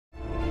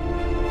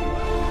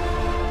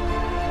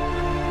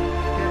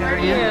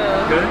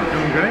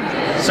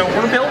So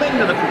we're building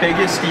to the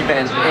biggest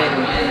event in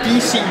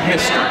DC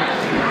history.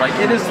 Like,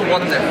 it is the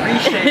one that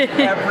reshaped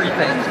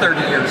everything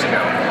 30 years ago.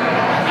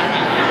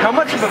 How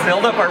much of a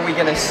buildup are we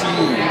going to see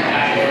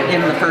in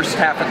the first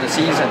half of the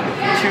season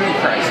to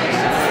Crisis?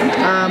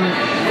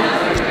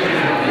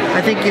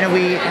 I think, you know,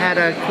 we had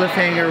a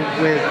cliffhanger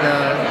with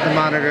the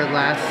Monitor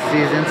last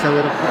season,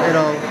 so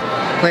it'll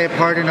play a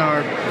part in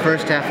our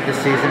first half of the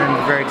season, and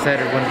we're very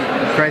excited when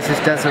Crisis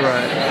does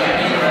arrive.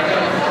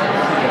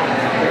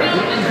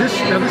 This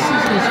season's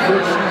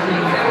first season,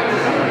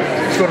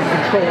 sort of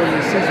controlling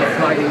the season,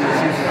 guiding the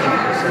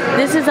season.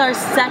 This is our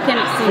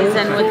second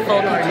season with full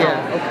control.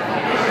 Yeah,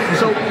 okay.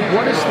 So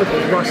what is the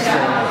thrust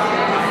then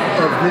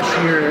of this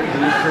year in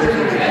terms of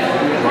the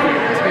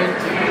intent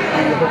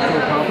and the hope to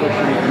accomplish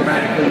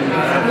dramatically?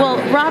 Well,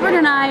 Robert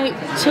and I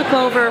took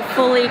over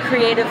fully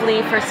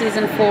creatively for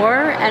season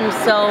 4, and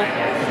so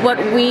what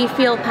we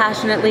feel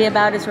passionately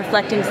about is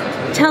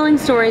telling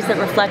stories that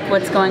reflect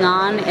what's going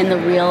on in the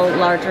real,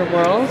 larger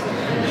world.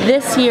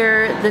 This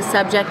year, the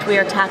subject we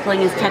are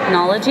tackling is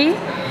technology,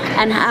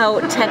 and how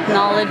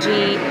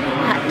technology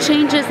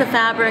changes the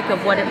fabric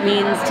of what it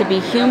means to be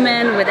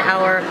human with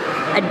our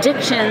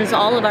addictions,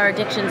 all of our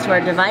addictions to our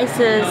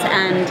devices,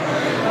 and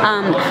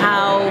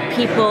how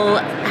people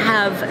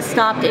have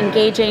stopped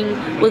engaging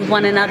with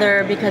one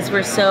another because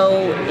we're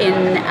so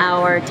in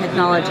our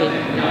technology.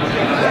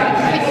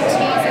 Could you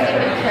tease any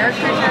new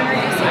characters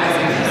introducing?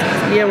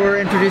 Yeah, we're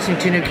introducing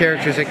 2 new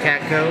characters at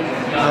Catco.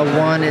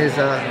 One is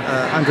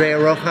Andrea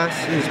Rojas,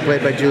 who's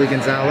played by Julie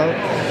Gonzalo,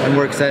 and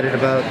we're excited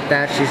about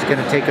that. She's going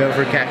to take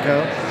over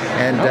Catco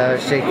and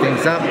shake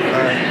things up.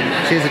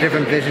 She has a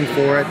different vision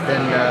for it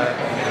than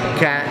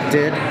Kat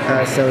did,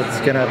 so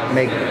it's going to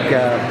make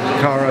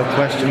Kara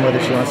question whether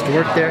she wants to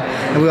work there.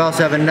 And we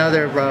also have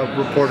another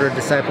reporter,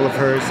 disciple of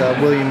hers,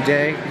 William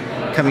Day,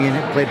 coming in,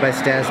 played by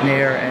Stas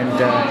Nair, and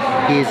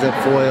he's a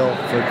foil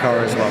for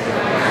Kara as well.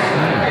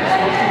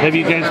 Have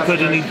you guys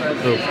put any... Very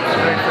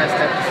first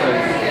episode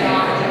of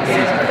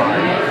season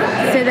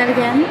 5. Say that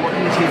again? What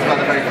can you tease about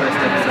the very first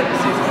episode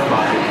of season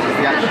 5? Is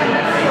the action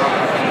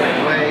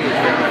way?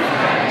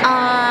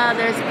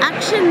 There's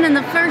action in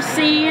the first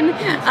scene,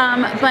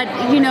 but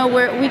you know,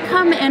 we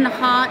come in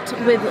hot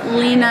with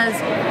Lena's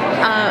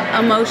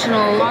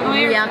emotional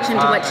reaction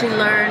to what she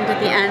learned at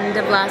the end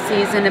of last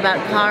season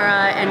about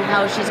Kara and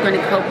how she's going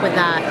to cope with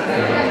that.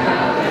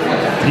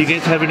 Do you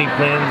guys have any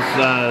plans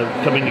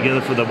coming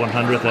together for the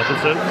 100th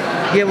episode?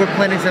 Yeah, we're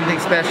planning something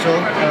special,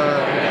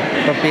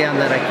 but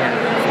beyond that I can't.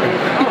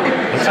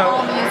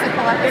 All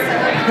musical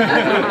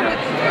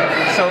episode.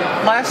 So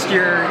last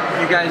year,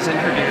 you guys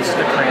introduced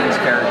a trans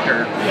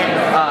character.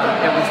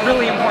 It was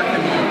really important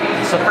to me.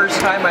 It's the first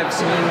time I've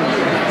seen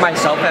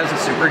myself as a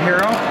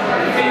superhero.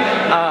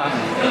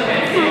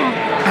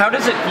 How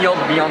does it feel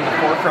to be on the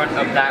forefront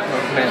of that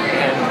movement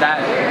and that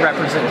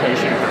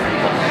representation for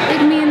people?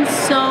 It means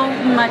so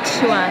much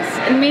to us.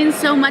 It means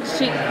so much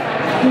to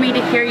me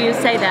to hear you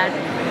say that.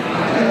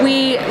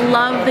 We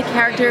love the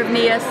character of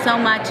Nia so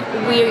much.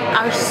 We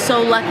are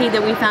so lucky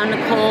that we found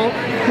Nicole,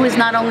 who is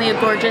not only a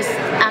gorgeous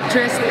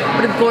actress,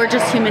 but a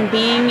gorgeous human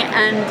being,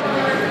 and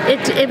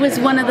it was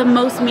one of the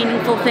most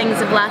meaningful things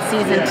of last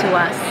season to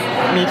us.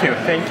 Me too.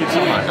 Thank you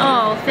so much.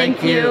 Oh,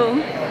 thank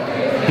you.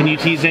 Can you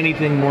tease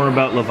anything more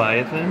about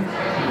Leviathan?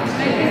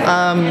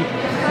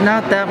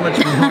 Not that much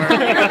more.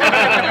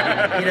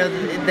 You know,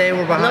 they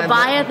were behind.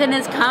 Leviathan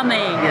is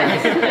coming.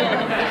 Yes. Do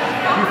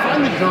you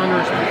find the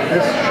genres,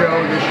 this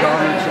genre,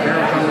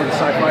 superhero genre, the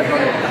sci-fi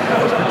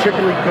genre, was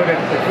particularly good at,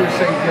 like you were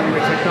saying, dealing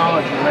with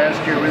technology? Last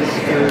year was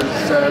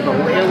the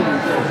whole alien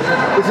thing.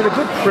 Is it a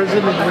good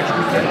prism in which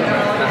we can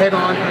head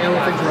on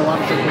handle things where a lot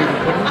of things maybe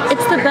couldn't?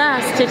 It's the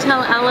best to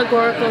tell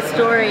allegorical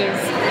stories.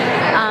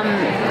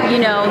 You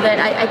know, that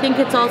I think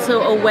it's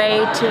also a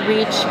way to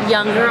reach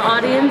younger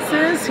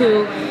audiences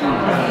who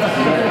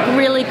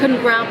really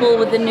couldn't grapple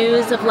with the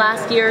news of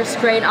last year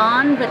straight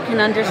on, but can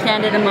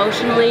understand it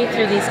emotionally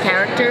through these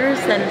characters,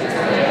 and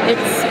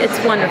it's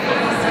wonderful.